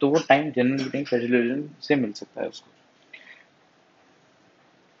दो, तो वो टाइम जनरल मीटिंग फैसिलिटेशन से मिल सकता है उसको.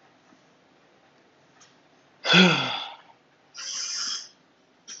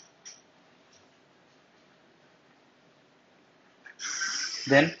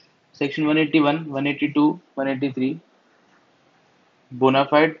 Then section 181, 182, 183, bona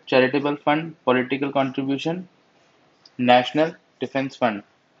fide charitable fund, political contribution, national defence fund.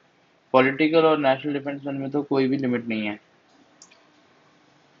 Political और नेशनल डिफेंस फंड में तो कोई भी लिमिट नहीं है.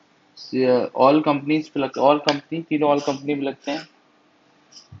 ऑल कंपनीज पे ऑल कंपनी तीनों ऑल कंपनी में लगते हैं.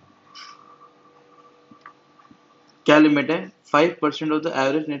 क्या लिमिट है? 5% of the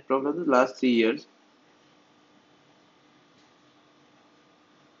average net profit of the last 3 years.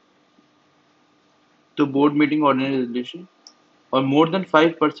 तो बोर्ड मीटिंग ऑर्डिनरी रेजोल्यूशन, और more than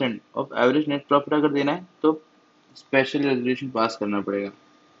 5% of average net profit अगर देना है तो स्पेशल रेजोल्यूशन पास करना पड़ेगा.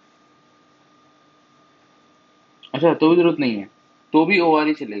 अच्छा, तो भी जरूरत नहीं है, तो भी ओआर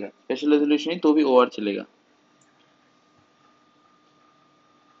ही चलेगा. स्पेशल रेजोल्यूशन नहीं तो भी ओआर चलेगा.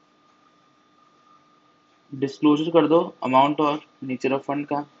 डिस्क्लोजर कर दो अमाउंट और नेचर ऑफ फंड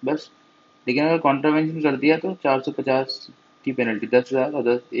का बस. लेकिन अगर कॉन्ट्रावेंशन कर दिया तो 450 की पेनल्टी 10,000 और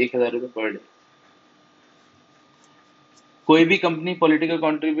 1,000 रुपये पर डे। कोई भी कंपनी पॉलिटिकल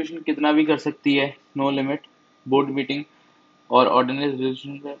कंट्रीब्यूशन कितना भी कर सकती है, नो लिमिट। बोर्ड मीटिंग और ऑर्डिनरी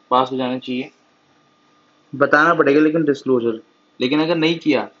रेजोल्यूशन में पास हो जाना चाहिए, बताना पड़ेगा लेकिन डिस्क्लोजर। लेकिन अगर नहीं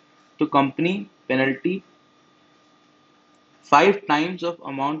किया तो company penalty 5 times of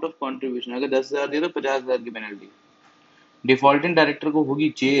amount of contribution. अगर 10,000 दिए तो 50,000 की पेनल्टी। डिफॉल्टिंग डायरेक्टर को होगी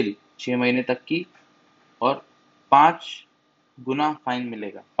जेल 6 महीने तक की, और 5 गुना फाइन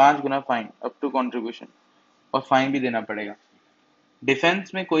मिलेगा, 5 गुना फाइन अप टू कंट्रीब्यूशन, और फाइन भी देना पड़ेगा।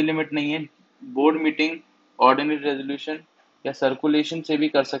 डिफेंस में कोई लिमिट नहीं है, बोर्ड मीटिंग, ऑर्डिनरी रेजोल्यूशन या सर्कुलेशन से भी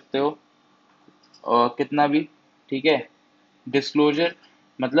कर सकते हो, और कितना भी, ठीक है। डिस्क्लोजर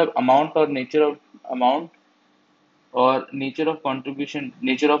मतलब अमाउंट और नेचर ऑफ अमाउंट और nature of contribution,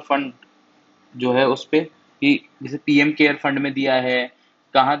 nature of fund जो है उस पे, कि जैसे पीएम केयर फंड में दिया है,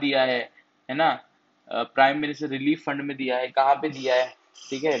 कहाँ दिया है ना, प्राइम मिनिस्टर रिलीफ फंड में दिया है, कहाँ पे दिया है,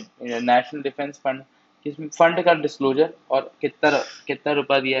 ठीक है, नेशनल डिफेंस फंड, किस फंड का डिस्क्लोजर और कितना कितना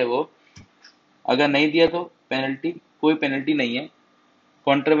रुपया दिया है वो। अगर नहीं दिया तो पेनल्टी, कोई पेनल्टी नहीं है।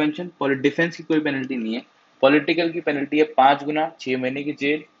 कॉन्ट्रवेंशन डिफेंस की कोई पेनल्टी नहीं है। पॉलिटिकल की पेनल्टी है 5 गुना, 6 महीने की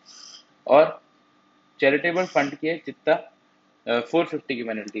जेल, और चैरिटेबल फंड की है जितना 450 की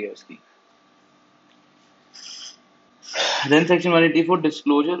पेनल्टी है उसकी। Then section 184,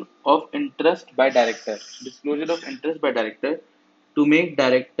 disclosure of interest by director. Disclosure of interest by director to make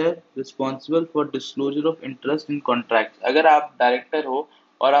director responsible for disclosure of interest in contracts. अगर आप डायरेक्टर हो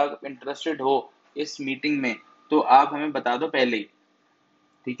और आप इंटरेस्टेड हो इस मीटिंग में, तो आप हमें बता दो पहले ही,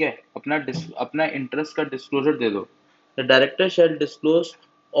 ठीक है, अपना इंटरेस्ट का डिस्क्लोजर दे दो। The director shall disclose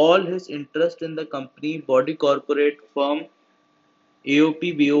all his interest in the company, body, corporate, firm, AOP,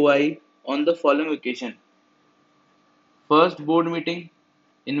 BOI on the following occasion. First board meeting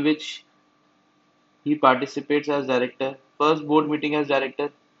in which he participates as director, first board meeting as director,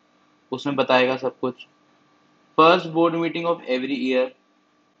 उसमें बताएगा सब कुछ। First board meeting of every year,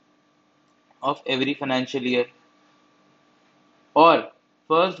 of every financial year, और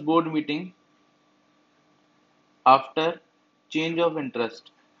first board meeting after change of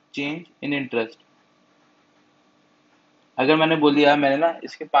interest, change in interest। अगर मैंने बोल दिया मैंने ना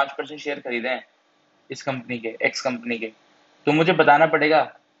इसके 5% शेयर खरीदे हैं इस कंपनी के, एक्स कंपनी के, तो मुझे बताना पड़ेगा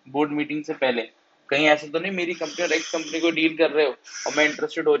बोर्ड मीटिंग से पहले। कहीं ऐसा तो नहीं मेरी कंपनी और एक्स कंपनी को डील कर रहे हो और मैं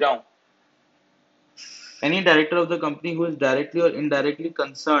इंटरेस्टेड हो जाऊं। Any director of the company who is directly or indirectly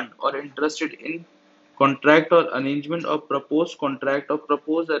concerned or interested in contract or arrangement or proposed contract or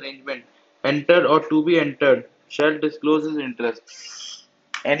proposed arrangement entered or to be entered shall disclose his interest.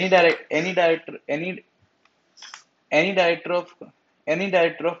 Any direct any director any director of any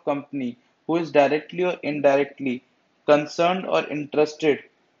director of company who is directly or indirectly concerned or interested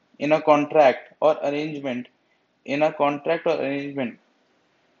in a contract or arrangement in a contract or arrangement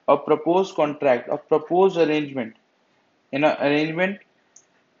or proposed contract or proposed arrangement in a arrangement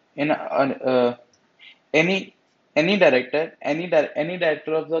in a, any any director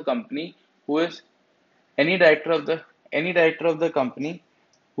of the company who is any director of the any director of the company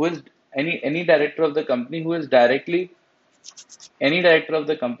who is any director of the company who is directly any director of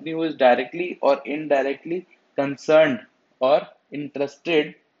the company who is directly or indirectly concerned or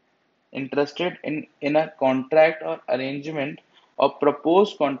interested in a contract or arrangement or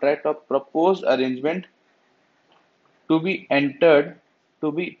proposed contract or proposed arrangement to be entered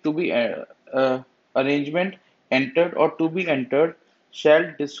arrangement entered or to be entered shall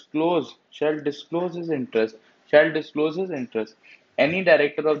disclose his interest, any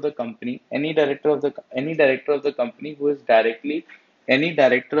director of the company any director of the company who is directly any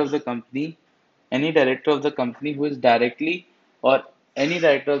director of the company any director of the company who is directly or any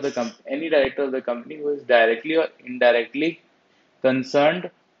director of the company who is directly or indirectly concerned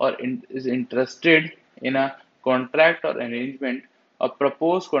or is interested in a contract or arrangement, a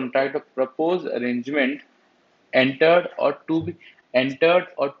proposed contract or proposed arrangement entered or to be entered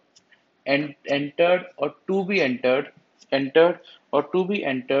or entered or to be entered or to be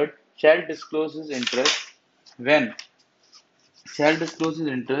entered shall disclose his interest when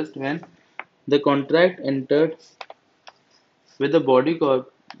the contract entered with the body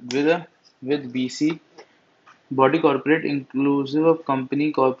corp with BC body corporate inclusive of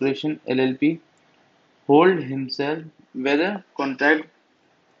company corporation LLP hold himself whether contract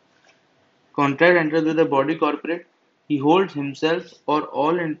entered with a body corporate, he holds himself or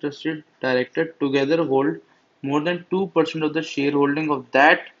all interested directors together hold more than 2% of the shareholding of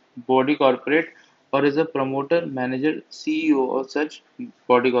that body corporate or is a promoter, manager, CEO of such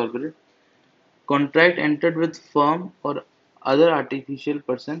body corporate. Contract entered with firm or other artificial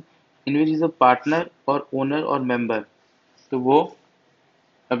person in which is a partner or owner or member. तो वो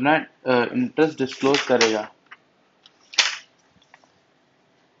अपना interest disclose करेगा.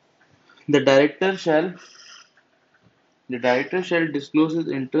 The director shall the director shall disclose his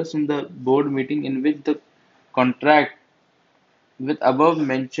interest in the board meeting in which the contract with above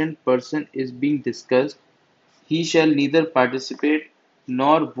mentioned person is being discussed. He shall neither participate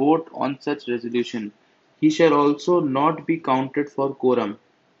nor vote on such resolution. He shall also not be counted for quorum.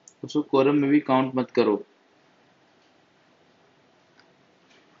 उसको quorum में भी count मत करो.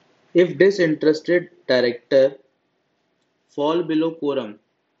 If disinterested director fall below quorum,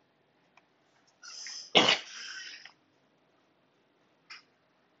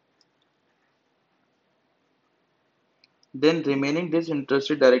 then remaining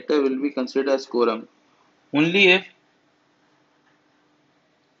disinterested director will be considered as quorum. Only if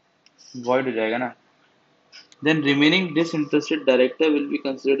void हो जाएगा ना. Then remaining disinterested director will be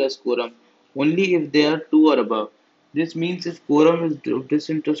considered as quorum only if they are 2 or above. This means if quorum is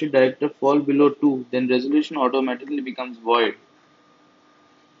disinterested director fall below 2, then resolution automatically becomes void.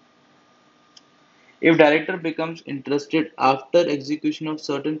 If director becomes interested after execution of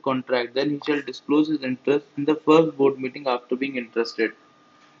certain contract, then he shall disclose his interest in the first board meeting after being interested.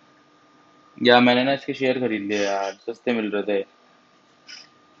 या मैंने ना इसके share खरीद लिए यार, सस्ते मिल रहे थे.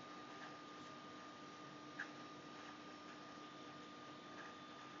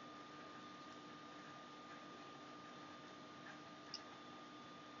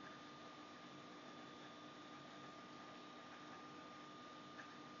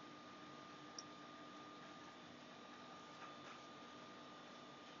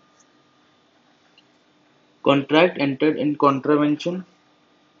 Contract entered in contravention,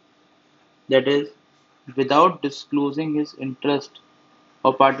 that is, without disclosing his interest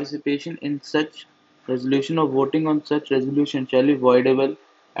or participation in such resolution or voting on such resolution shall be voidable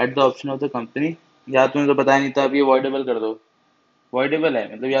at the option of the company. या तुम्हें तो पता ही नहीं था, अब ये voidable कर दो. voidable है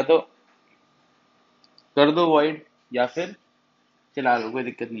मतलब या तो कर दो void या फिर चला लो, कोई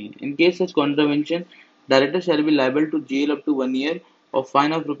दिक्कत नहीं है. In case such contravention, director shall be liable to jail up to 1 year or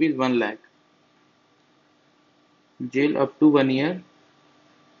fine of rupees 1 lakh. Jail up to 1 year,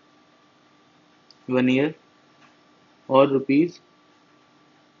 1 year or rupees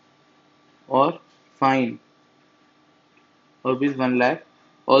or fine or rupees 1 lakh.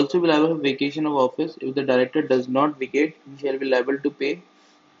 Also be liable for vacation of office. If the director does not vacate, he shall be liable to pay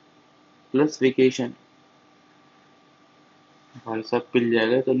plus vacation. भाई सब पिल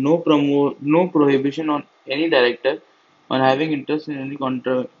जाएगा. तो no prohibition on any director on having interest in any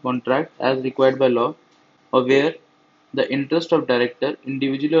contract as required by law or where the interest of director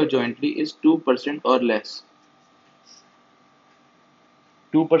individually or jointly is 2% or less.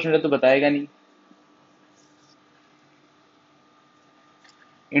 2% है तो बताएगा नहीं.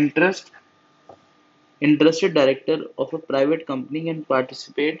 Interest Interested director of a private company can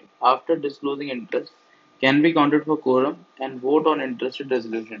participate after disclosing interest, can be counted for quorum, and vote on interested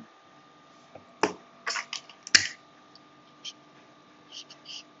resolution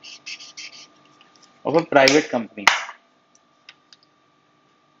of a private company.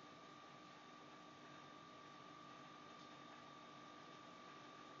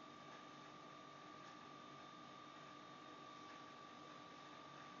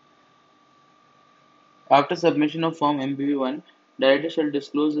 After submission of Form MBB1, director shall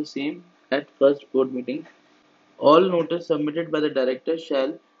disclose the same at first board meeting. All notice submitted by the director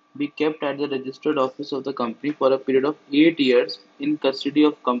shall be kept at the registered office of the company for a period of 8 years in custody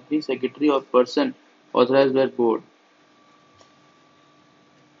of company secretary or person authorized by board.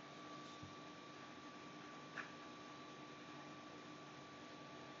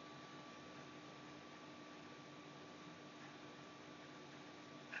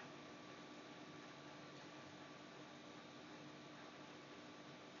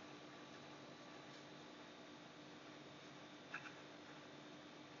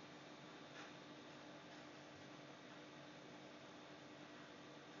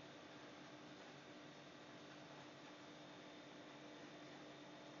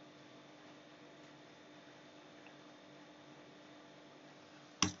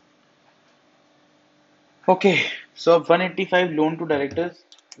 Okay, so 185 loan to directors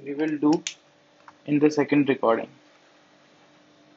we will do in the second recording.